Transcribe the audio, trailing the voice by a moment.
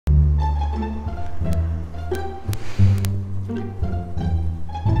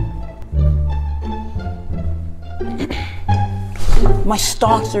My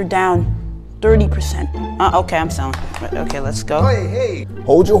stocks are down 30%. Okay, I'm selling. Okay, let's go. Hey, hey.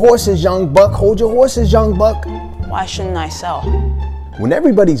 Hold your horses, young buck. Hold your horses, young buck. Why shouldn't I sell? When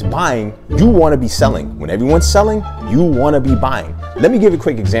everybody's buying, you want to be selling. When everyone's selling, you want to be buying. Let me give you a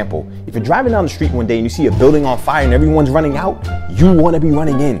quick example. If you're driving down the street one day and you see a building on fire and everyone's running out, you want to be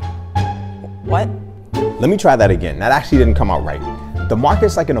running in. What? Let me try that again. That actually didn't come out right. The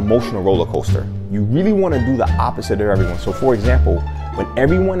market's like an emotional roller coaster. You really want to do the opposite of everyone. So for example, when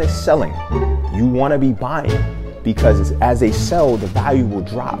everyone is selling, you want to be buying, because as they sell, the value will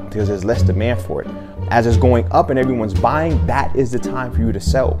drop because there's less demand for it. As it's going up and everyone's buying, that is the time for you to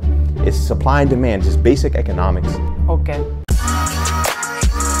sell. It's supply and demand, just basic economics. Okay.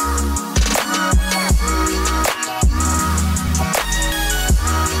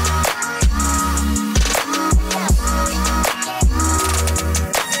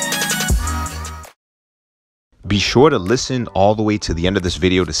 Be sure to listen all the way to the end of this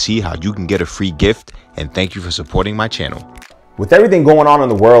video to see how you can get a free gift, and thank you for supporting my channel. With everything going on in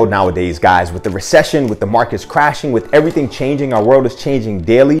the world nowadays, guys, with the recession, with the markets crashing, with everything changing, our world is changing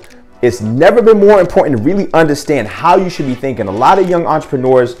daily. It's never been more important to really understand how you should be thinking. A lot of young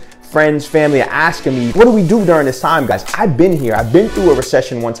entrepreneurs, friends, family are asking me, what do we do during this time, guys? I've been here. I've been through a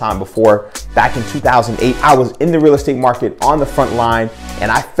recession one time before, back in 2008. I was in the real estate market on the front line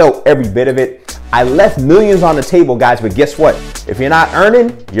and I felt every bit of it. I left millions on the table, guys, but guess what? If you're not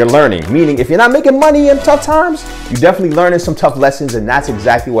earning, you're learning. Meaning, if you're not making money in tough times, you're definitely learning some tough lessons, and that's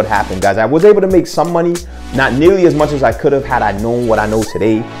exactly what happened, guys. I was able to make some money, not nearly as much as I could have had I known what I know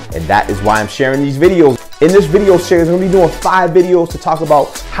today, and that is why I'm sharing these videos. In this video series, I'm gonna be doing 5 videos to talk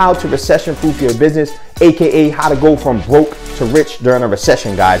about how to recession-proof your business, aka how to go from broke to rich during a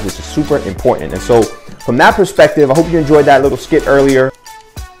recession, guys, which is super important. And so, from that perspective, I hope you enjoyed that little skit earlier.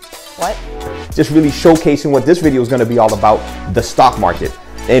 What? Just really showcasing what this video is going to be all about, the stock market.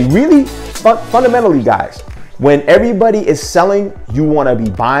 And really, fundamentally, guys, when everybody is selling, you want to be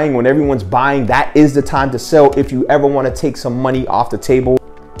buying. When everyone's buying, that is the time to sell if you ever want to take some money off the table.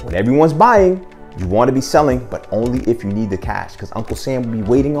 When everyone's buying, you want to be selling, but only if you need the cash, because Uncle Sam will be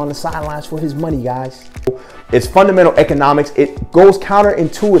waiting on the sidelines for his money, guys. It's fundamental economics. It goes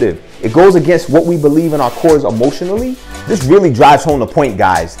counterintuitive. It goes against what we believe in our cores emotionally. This really drives home the point,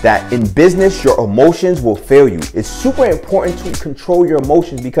 guys, that in business, your emotions will fail you. It's super important to control your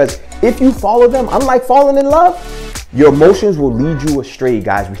emotions, because if you follow them, unlike falling in love, your emotions will lead you astray,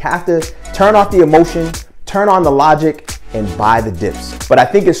 guys. We have to turn off the emotion, turn on the logic, and buy the dips. But I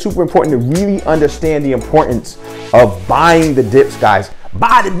think it's super important to really understand the importance of buying the dips, guys.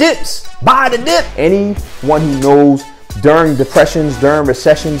 Buy the dips, buy the dip. Anyone who knows during depressions, during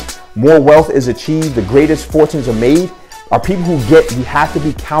recessions, more wealth is achieved, the greatest fortunes are made, are people who we have to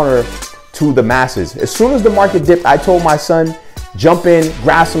be counter to the masses. As soon as the market dipped, I told my son, jump in,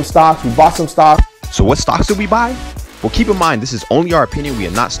 grab some stocks. We bought some stocks. So what stocks did we buy? Well, keep in mind, this is only our opinion. We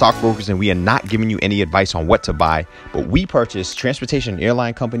are not stockbrokers and we are not giving you any advice on what to buy, but we purchase transportation and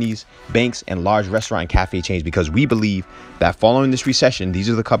airline companies, banks, and large restaurant and cafe chains because we believe that following this recession, these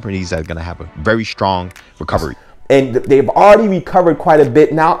are the companies that are going to have a very strong recovery. And they've already recovered quite a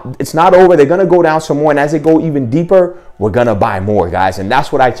bit. Now it's not over. They're going to go down some more. And as they go even deeper, we're going to buy more, guys. And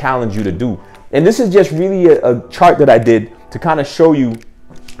that's what I challenge you to do. And this is just really a chart that I did to kind of show you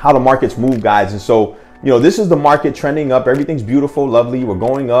how the markets move, guys. And so, you know, this is the market trending up. Everything's beautiful, lovely. We're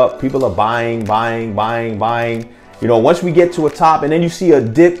going up. People are buying, buying, buying, buying. You know, once we get to a top and then you see a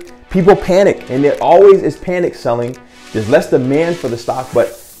dip, people panic. And there always is panic selling. There's less demand for the stock,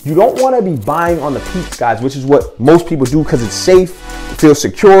 but you don't want to be buying on the peaks, guys, which is what most people do because it's safe, it feels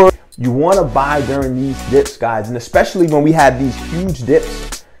secure. You want to buy during these dips, guys. And especially when we have these huge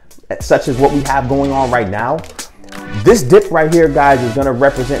dips, such as what we have going on right now. This dip right here, guys, is going to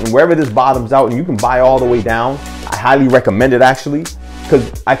represent, and wherever this bottoms out, and you can buy all the way down. I highly recommend it, actually,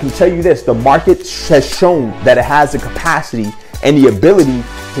 because I can tell you this, the market has shown that it has the capacity and the ability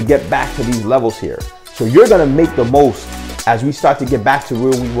to get back to these levels here. So you're going to make the most as we start to get back to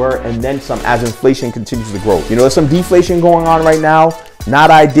where we were, and then some as inflation continues to grow. You know, there's some deflation going on right now. Not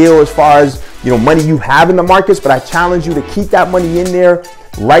ideal as far as, you know, money you have in the markets, but I challenge you to keep that money in there,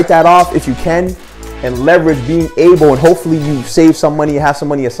 write that off if you can, and leverage being able, and hopefully you save some money, have some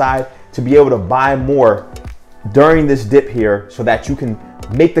money aside to be able to buy more during this dip here so that you can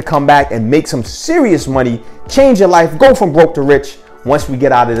make the comeback and make some serious money, change your life, go from broke to rich once we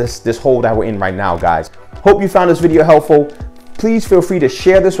get out of this hole that we're in right now, guys. Hope you found this video helpful. Please feel free to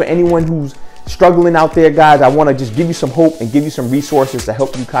share this with anyone who's struggling out there, guys. I want to just give you some hope and give you some resources to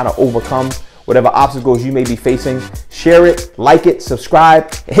help you kind of overcome whatever obstacles you may be facing. Share it, like it, subscribe,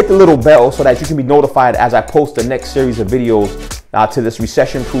 and hit the little bell so that you can be notified as I post the next series of videos to this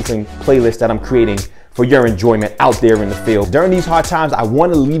recession proofing playlist that I'm creating for your enjoyment out there in the field. During these hard times, I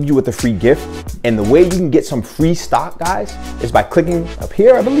want to leave you with a free gift. And the way you can get some free stock, guys, is by clicking up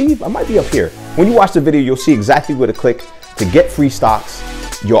here, I believe. I might be up here. When you watch the video, you'll see exactly where to click to get free stocks.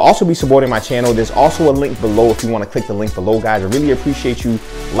 You'll also be supporting my channel. There's also a link below if you want to click the link below, guys. I really appreciate you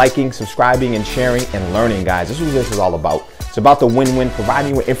liking, subscribing, and sharing and learning, guys. This is what this is all about. It's about the win-win,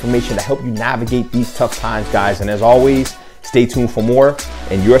 providing you with information to help you navigate these tough times, guys. And as always, stay tuned for more,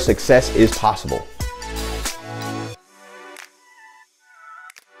 and your success is possible.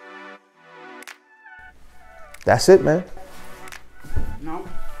 That's it, man. No.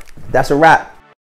 That's a wrap.